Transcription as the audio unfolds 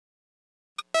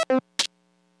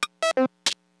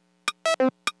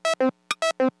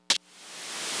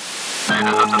Cool.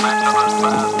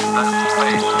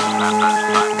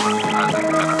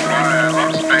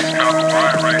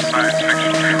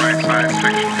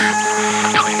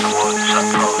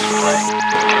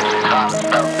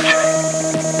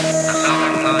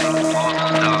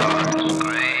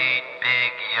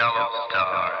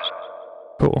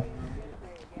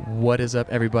 What is up,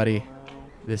 everybody?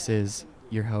 This is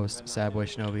your host, Sad Boy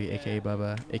Shinobi, aka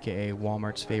Bubba, aka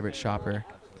Walmart's favorite shopper.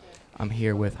 I'm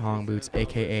here with Hong Boots,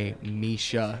 aka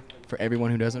Micha. For everyone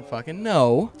who doesn't fucking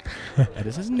know, that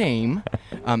is his name.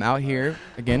 I'm out here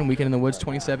again, Weekend in the Woods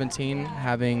 2017,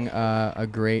 having a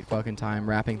great fucking time,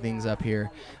 wrapping things up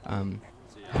here.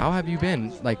 How have you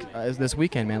been, this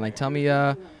weekend, man? Like, tell me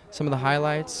some of the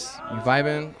highlights. You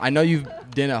vibing? I know you've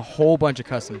done a whole bunch of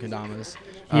custom kendamas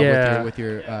with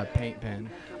your paint pen.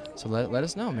 So let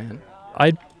us know, man.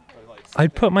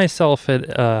 I'd put myself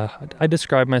at I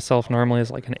describe myself normally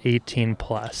as like an 18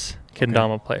 plus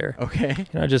kendama player. Okay.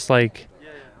 You know, just like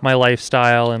my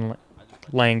lifestyle and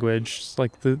language,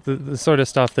 like the sort of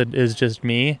stuff that is just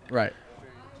me. Right.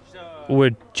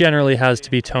 Would generally has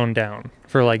to be toned down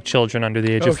for like children under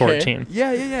the age of 14.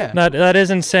 Yeah. That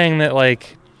isn't saying that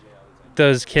like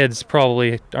those kids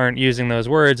probably aren't using those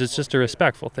words. It's just a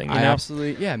respectful thing, you know?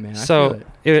 Absolutely, yeah, man. So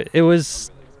I feel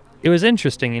it was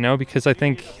interesting, you know, because I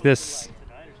think this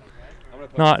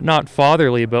not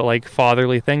fatherly, but like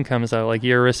fatherly thing comes out. Like,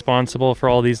 you're responsible for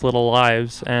all these little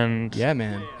lives, and yeah,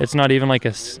 man. It's not even like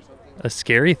a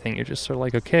scary thing. You're just sort of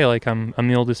like, okay, like I'm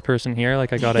the oldest person here.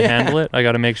 Like, I gotta handle it. I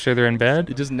gotta make sure they're in bed.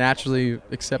 You just naturally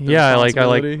accept the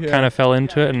responsibility. I kind of fell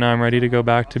into it, and now I'm ready to go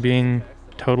back to being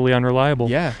totally unreliable.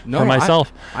 Yeah, no, for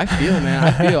myself. I feel,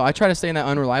 man. I try to stay in that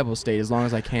unreliable state as long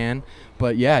as I can.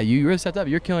 But yeah, you really stepped up.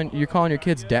 You're calling your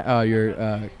kids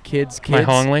kids. My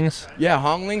honglings. Yeah,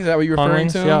 honglings. Is that what you're referring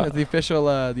to? Yeah. The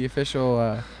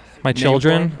official. My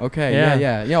children. Okay.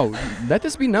 Yeah. Yo, let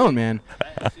this be known, man.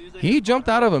 He jumped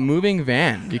out of a moving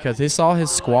van because he saw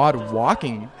his squad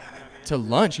walking to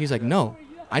lunch. He's like, no,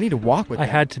 I need to walk with them.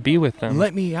 I had to be with them.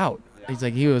 Let me out. He's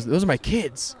like, those are my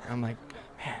kids. I'm like,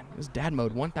 man, it was dad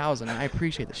mode 1000, and I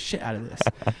appreciate the shit out of this.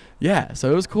 Yeah,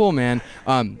 so it was cool, man.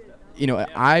 You know,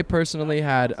 I personally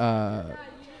had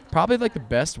probably like the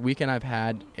best weekend I've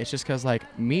had. It's just because,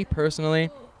 like, me personally,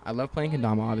 I love playing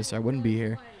kendama. Obviously, I wouldn't be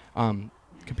here.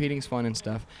 Competing's fun and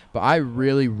stuff, but I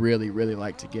really, really, really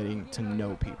like getting to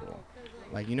know people.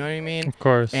 Like, you know what I mean? Of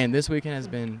course. And this weekend has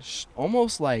been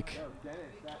almost like,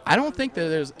 I don't think that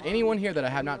there's anyone here that I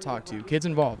have not talked to, kids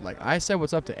involved. Like, I said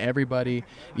what's up to everybody.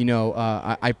 You know,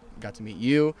 I got to meet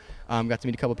you, got to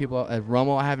meet a couple people at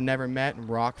Romo I have never met, and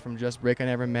Rock from Just Brick I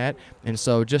never met. And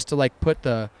so just to like put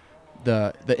the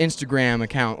Instagram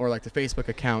account or like the Facebook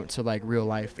account to like real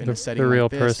life in a setting real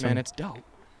like this, person. man, it's dope.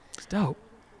 It's dope.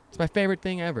 It's my favorite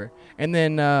thing ever. And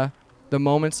then the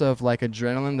moments of like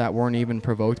adrenaline that weren't even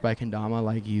provoked by kendama,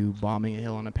 like you bombing a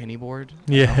hill on a penny board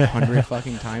 100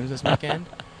 fucking times this weekend.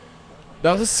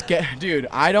 That was dude.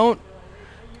 I don't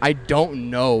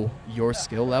know your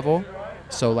skill level,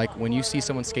 so like when you see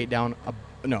someone skate down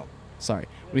when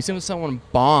you see someone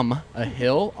bomb a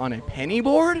hill on a penny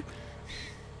board,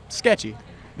 sketchy.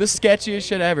 The sketchiest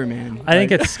shit ever, man. I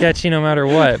think it's sketchy no matter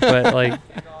what, but like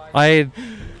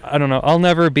I don't know. I'll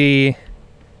never be,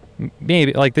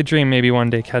 maybe like the dream, maybe one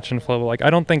day catch and flow. But like,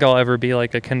 I don't think I'll ever be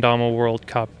like a kendama World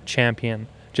Cup champion,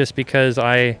 just because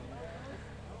I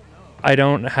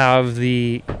don't have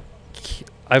I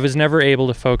was never able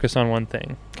to focus on one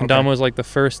thing. Kendama was like the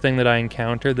first thing that I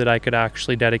encountered that I could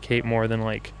actually dedicate more than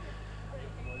like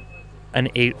an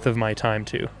eighth of my time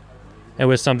to. It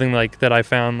was something like that I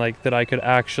found like that I could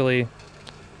actually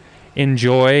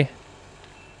enjoy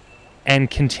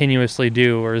and continuously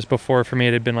do, whereas before for me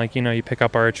it had been like, you know, you pick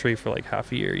up archery for like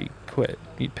half a year, you quit.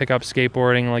 You pick up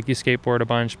skateboarding, like you skateboard a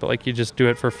bunch, but like you just do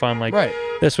it for fun. Like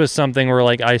This was something where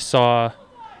like I saw,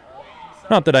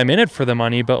 not that I'm in it for the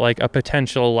money, but like a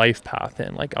potential life path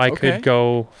in. Like I could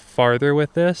go farther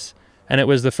with this, and it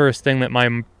was the first thing that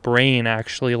my brain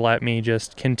actually let me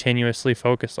just continuously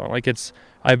focus on. Like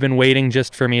I've been waiting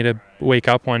just for me to wake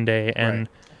up one day and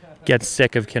get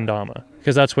sick of kendama,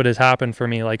 because that's what has happened for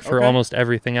me, like for almost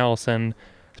everything else. And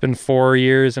it's been 4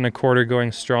 years and a quarter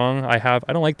going strong. I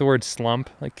don't like the word slump.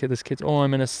 Like this kid's,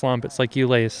 I'm in a slump. It's like, you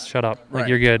Lace, shut up. Like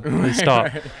you're good.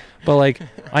 Stop. But like,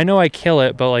 I know I kill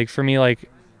it, but like for me, like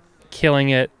killing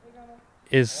it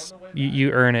is,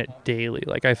 you earn it daily.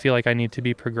 Like I feel like I need to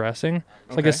be progressing.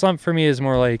 It's like a slump for me is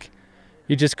more like,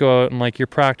 you just go out and like you're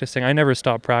practicing. I never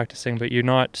stop practicing, but you're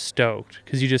not stoked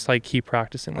because you just like keep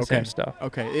practicing the same stuff.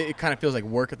 Okay. It kind of feels like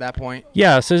work at that point.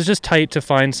 Yeah, so it's just tight to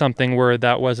find something where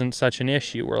that wasn't such an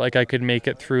issue, where like I could make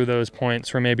it through those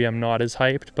points where maybe I'm not as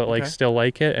hyped, but like still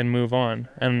like it and move on.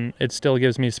 And it still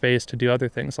gives me space to do other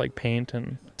things like paint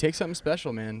and take something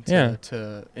special, man.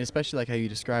 To especially like how you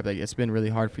described, like it's been really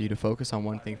hard for you to focus on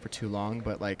one thing for too long,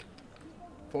 but like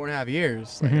 4.5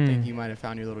 years, like I think you might have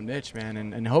found your little niche, man,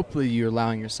 and hopefully you're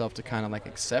allowing yourself to kind of like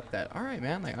accept that. All right,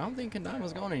 man, like I don't think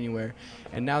kendama's going anywhere,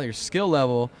 and now your skill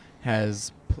level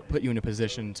has put you in a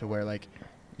position to where like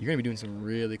you're gonna be doing some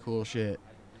really cool shit.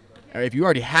 Or if you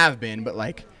already have been, but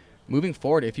like moving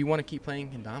forward, if you want to keep playing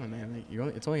kendama, man,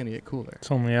 like it's only gonna get cooler.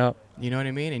 It's only up. You know what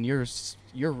I mean? And you're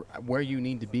where you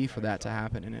need to be for that to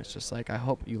happen, and it's just like I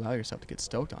hope you allow yourself to get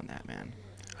stoked on that, man.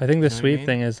 I think the sweet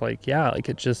thing is like, like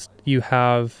it just, you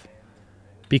have,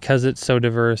 because it's so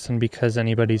diverse and because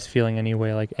anybody's feeling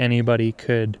anyway, like anybody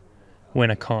could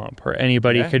win a comp or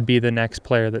anybody could be the next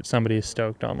player that somebody's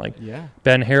stoked on. Like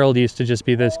Ben Harold used to just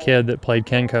be this kid that played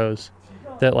Kenkos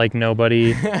that like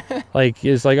nobody like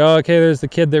is like, oh, okay, there's the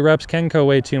kid that reps Kenko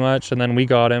way too much. And then we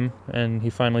got him and he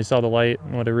finally saw the light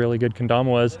and what a really good kendama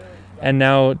was. And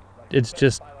now it's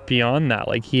just beyond that,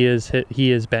 like he is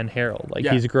Ben Harold, like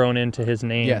he's grown into his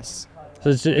name. So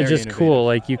it's just cool.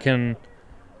 Like you can,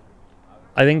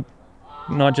 I think,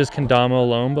 not just kendama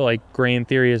alone, but like Grain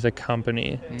Theory as a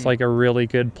company, it's like a really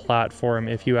good platform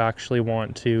if you actually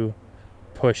want to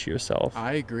push yourself.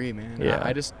 I agree, man.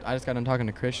 I just got done talking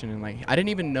to Christian, and like I didn't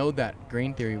even know that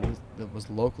Grain Theory was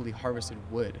locally harvested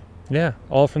wood. Yeah,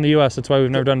 all from the U.S. That's why we've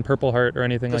never done Purple Heart or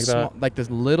anything like that. Like this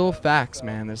little facts,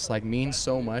 man. This like means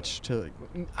so much to.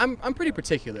 I'm pretty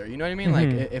particular. You know what I mean? Like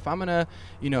if I'm gonna,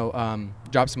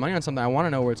 drop some money on something, I want to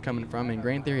know where it's coming from. And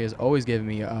Grain Theory has always given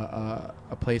me a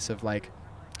place of like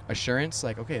assurance.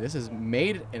 Like, okay, this is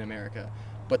made in America,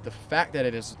 but the fact that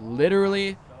it is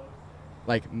literally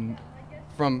like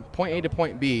from point A to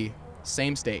point B,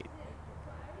 same state.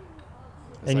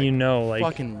 It's and like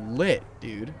fucking lit,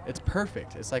 dude. It's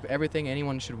perfect. It's like everything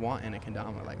anyone should want in a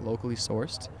kendama, like locally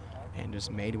sourced and just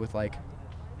made with like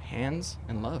hands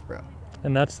and love, bro.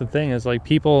 And that's the thing is like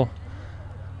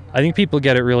I think people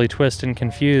get it really twisted and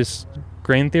confused.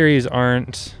 Grain theories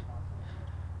aren't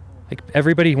like,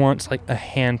 everybody wants like a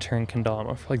hand turn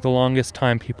kendama. For like the longest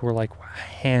time people were like,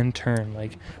 hand turn,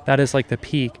 like that is like the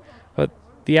peak. But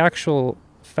the actual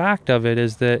fact of it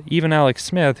is that even Alex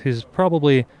Smith, who's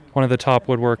probably one of the top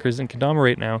woodworkers in kendama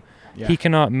right now, he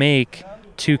cannot make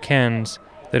two kens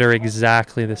that are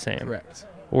exactly the same. Correct.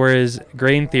 Whereas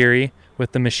Grain Theory,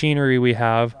 with the machinery we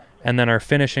have, and then our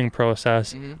finishing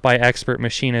process by expert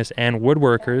machinists and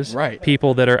woodworkers,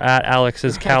 people that are at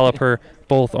Alex's caliper,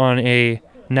 both on a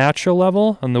natural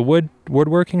level, on the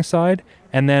woodworking side,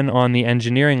 and then on the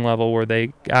engineering level where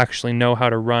they actually know how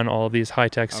to run all of these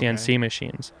high-tech CNC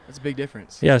machines. That's a big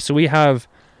difference. Yeah, so we have,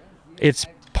 it's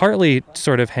partly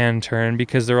sort of hand turn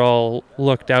because they're all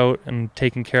looked out and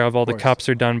taken care of. All the cups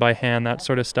are done by hand, that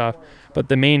sort of stuff. But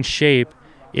the main shape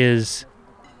is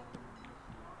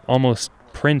almost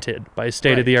printed by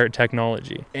state-of-the-art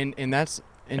technology. And that's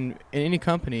in any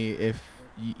company, if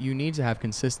you need to have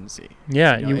consistency.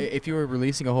 Yeah. If you were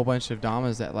releasing a whole bunch of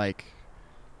damas that like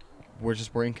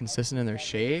were inconsistent in their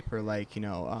shape, or like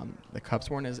the cups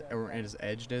weren't as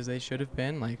edged as they should have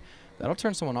been, like that'll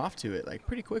turn someone off to it like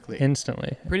pretty quickly.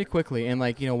 Pretty quickly. And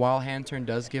like while hand turn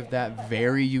does give that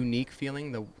very unique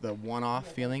feeling, the one-off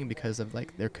feeling, because of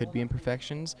like there could be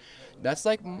imperfections, that's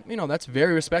like that's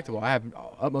very respectable. I have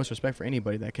utmost respect for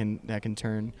anybody that can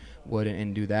turn wood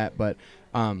and do that, but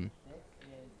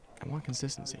I want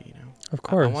consistency, Of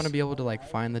course. I want to be able to like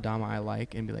find the dama I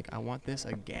like and be like, I want this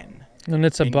again. And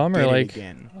it's a bummer. Like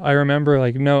I remember,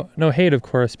 like no hate, of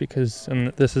course, because, and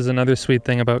this is another sweet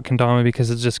thing about kendama,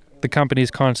 because it's just the company's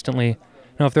constantly.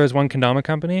 If there was one kendama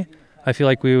company, I feel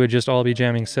like we would just all be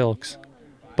jamming silks.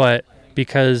 But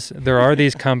because there are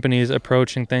these companies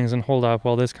approaching things and hold up,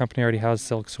 well, this company already has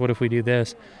silks. What if we do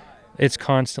this? It's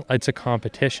constant. It's a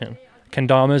competition.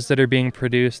 Kendamas that are being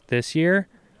produced this year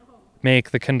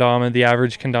make the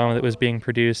average kendama that was being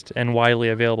produced and widely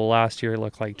available last year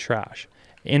look like trash.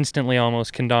 Instantly,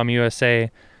 almost, Kendama USA,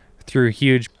 through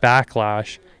huge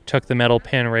backlash, took the metal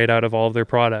pin right out of all of their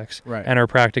products and are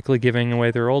practically giving away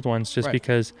their old ones just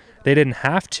because they didn't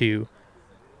have to,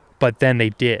 but then they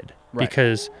did.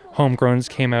 Because homegrowns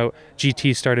came out,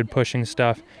 GT started pushing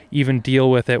stuff, even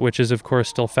Deal With It, which is of course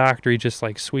still factory, just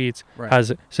like Sweets,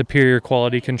 has superior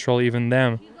quality control, even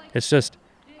them. It's just,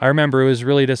 I remember it was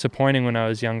really disappointing when I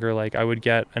was younger. Like I would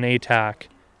get an ATAC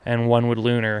and one wood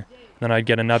lunar, then I'd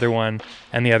get another one,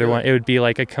 and the other Really? one, it would be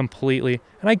like a completely,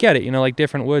 and I get it, like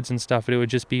different woods and stuff, but it would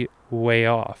just be way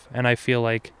off. And I feel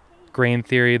like Grain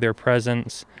Theory, their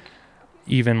presence,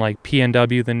 even like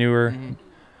P&W, the newer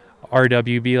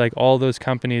RWB, like all those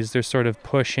companies, they're sort of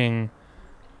pushing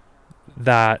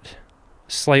that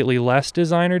slightly less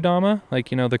designer Dama, like,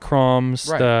 the Chroms,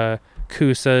 Right. the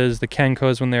Kusas, the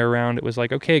Kenkos. When they were around, it was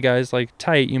like, okay guys, like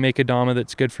tight, you make a Dama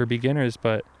that's good for beginners,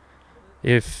 but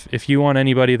if you want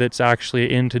anybody that's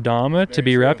actually into Dama to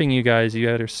be repping you guys, you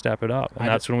gotta step it up. And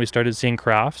that's when we started seeing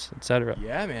crafts, etc.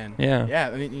 Yeah, man. Yeah.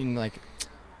 I mean, like,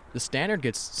 the standard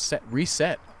gets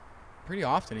reset pretty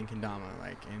often in kendama,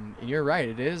 like, and you're right,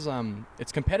 it is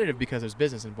it's competitive because there's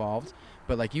business involved,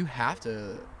 but like you have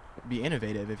to be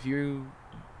innovative. If you're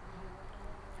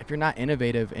not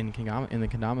innovative in the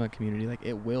kendama community, like,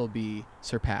 it will be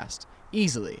surpassed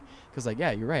easily, because like,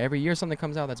 yeah, you're right, every year something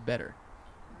comes out that's better,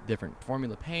 different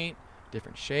formula paint,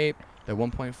 different shape. The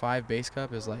 1.5 base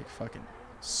cup is like fucking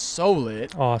so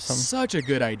lit, Awesome. such a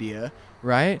good idea,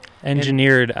 right?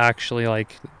 Engineered, actually,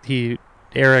 like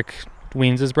Eric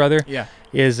Weens' brother, Yeah.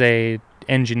 is a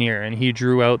engineer, and he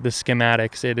drew out the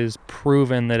schematics. It is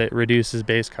proven that it reduces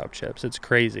base cup chips. It's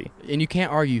crazy. And you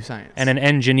can't argue science. And an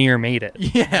engineer made it.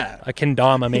 Yeah. A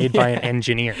kendama made by an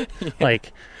engineer.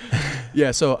 Like,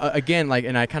 yeah. So again, like,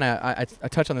 and I kind of I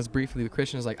touched on this briefly with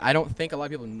Christian. Is like, I don't think a lot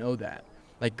of people know that.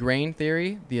 Like, Grain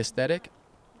Theory, the aesthetic,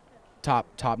 top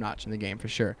notch in the game for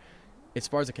sure. As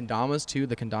far as the kendamas too,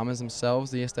 the kendamas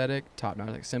themselves, the aesthetic, top notch.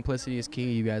 Like, simplicity is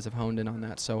key. You guys have honed in on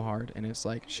that so hard, and it's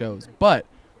like shows. But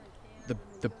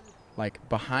the like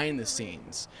behind the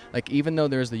scenes, like, even though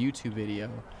there's the YouTube video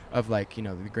of, like,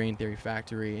 the Grain Theory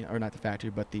factory, or not the factory,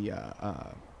 but the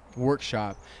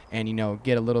workshop, and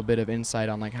get a little bit of insight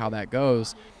on like how that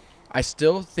goes, I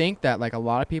still think that like a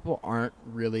lot of people aren't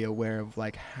really aware of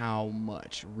like how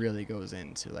much really goes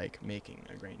into like making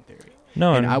a Grain Theory.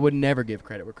 no, And I would never give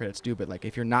credit where credit's due, but like,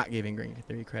 if you're not giving Grain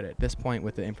Theory credit at this point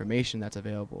with the information that's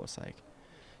available, it's like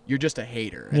you're just a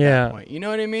hater at that point. You know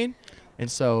what I mean? And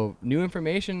so new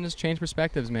information has changed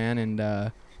perspectives, man.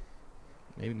 And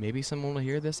maybe someone will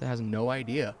hear this that has no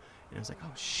idea, and it's like,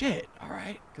 oh shit, all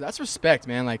right, 'cause that's respect,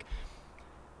 man. Like,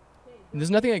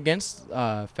 there's nothing against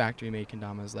factory-made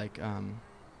kendamas, like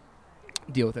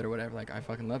deal with it or whatever. Like, I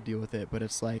fucking love deal with it, but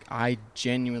it's like I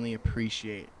genuinely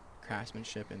appreciate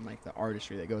craftsmanship and like the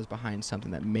artistry that goes behind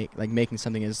something that making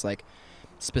something as like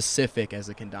specific as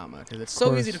a kendama, because it's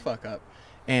so easy to fuck up.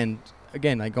 And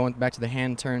again, like, going back to the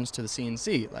hand turns to the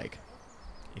CNC, like,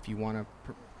 if you want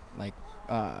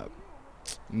to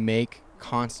make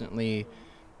constantly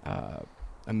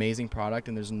amazing product,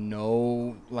 and there's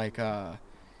no like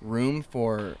room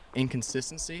for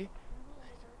inconsistency,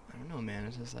 I don't know, man.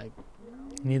 It's just like,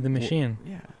 you need the machine.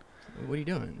 Yeah. What are you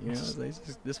doing? It's like,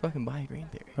 just fucking buy Grain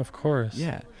Theory. Of course.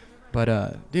 Yeah.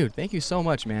 But dude, thank you so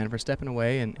much, man, for stepping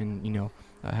away and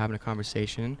having a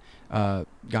conversation.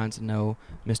 Gotten to know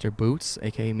Mr. Boots,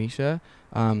 aka Micha,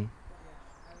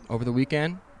 over the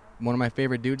weekend. One of my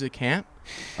favorite dudes at camp.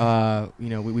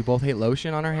 We both hate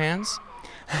lotion on our hands,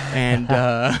 and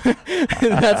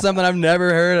that's something I've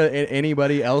never heard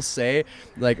anybody else say.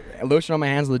 Like, lotion on my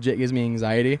hands legit gives me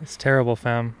anxiety. It's terrible,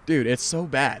 fam. Dude, it's so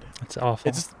bad. It's awful.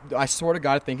 It's just, I swear to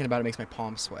God, thinking about it makes my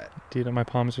palms sweat. Dude, my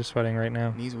palms are sweating right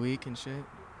now. Knees weak and shit.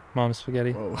 Mom's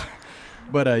spaghetti. Whoa.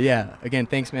 But yeah, again,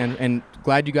 thanks, man, and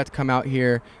glad you got to come out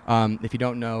here. If you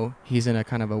don't know, he's in a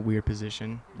kind of a weird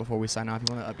position. Before we sign off,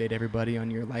 you want to update everybody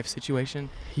on your life situation?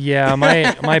 Yeah,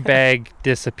 my bag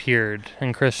disappeared,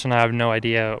 and Christian and I have no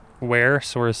idea where,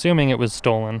 so we're assuming it was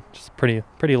stolen. Just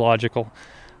pretty logical.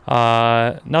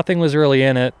 Nothing was really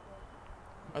in it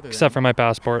except for my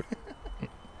passport.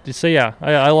 So yeah,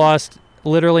 I lost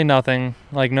literally nothing.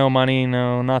 Like, no money,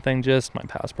 no nothing, just my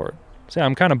passport. So yeah,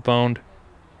 I'm kind of boned.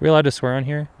 Are we allowed to swear on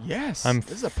here? Yes. I'm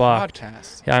this is a fucked.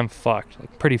 podcast. Yeah, I'm fucked.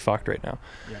 Like, pretty fucked right now.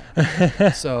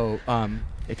 Yeah. So,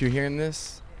 if you're hearing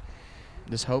this,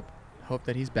 just hope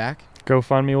that he's back.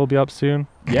 GoFundMe will be up soon.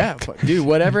 Yeah, dude,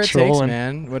 whatever it takes, Trolling.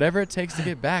 man. Whatever it takes to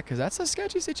get back, because that's a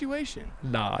sketchy situation.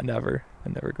 Nah, never. I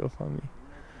never GoFundMe.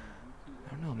 I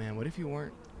don't know, man. What if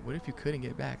you couldn't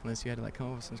get back unless you had to like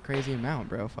come up with some crazy amount,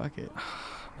 bro? Fuck it.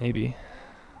 Maybe.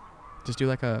 Just do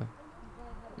like a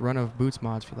run of Boots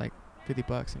mods for like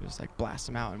 $50 and just like blast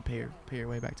them out and pay your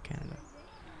way back to Canada.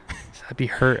 I'd be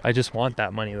hurt. I just want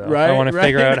that money though. Right, I want to right.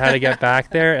 figure out how to get back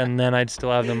there, and then I'd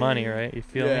still have the money, right? You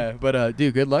feel Yeah, me? but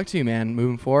dude, good luck to you, man.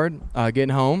 Moving forward, getting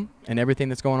home, and everything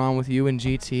that's going on with you and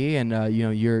GT, and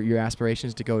your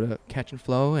aspirations to go to Catch and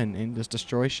Flow and just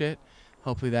destroy shit.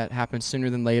 hopefully that happens sooner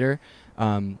than later.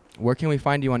 Where can we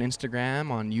find you on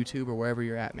Instagram, on YouTube, or wherever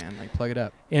you're at, man? Like, plug it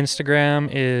up. Instagram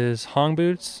is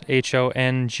Hongboots,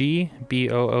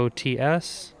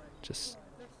 HONGBOOTS. Just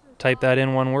type that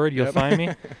in one word, you'll Yep. find me.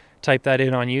 Type that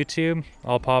in on YouTube,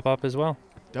 I'll pop up as well.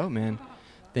 Dope, man.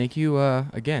 Thank you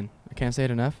again. I can't say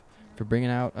it enough for bringing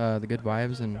out the good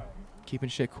vibes and keeping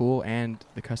shit cool, and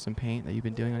the custom paint that you've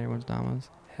been doing on everyone's Damos.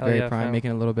 Hell Very yeah, prime, fam.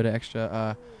 making a little bit of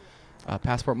extra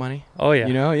passport money. Oh yeah.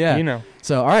 You know, yeah. You know.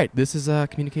 So, all right, this is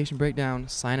Communication Breakdown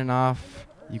signing off.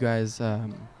 You guys are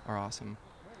awesome.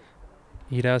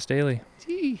 Eat House Daily.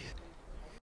 Gee.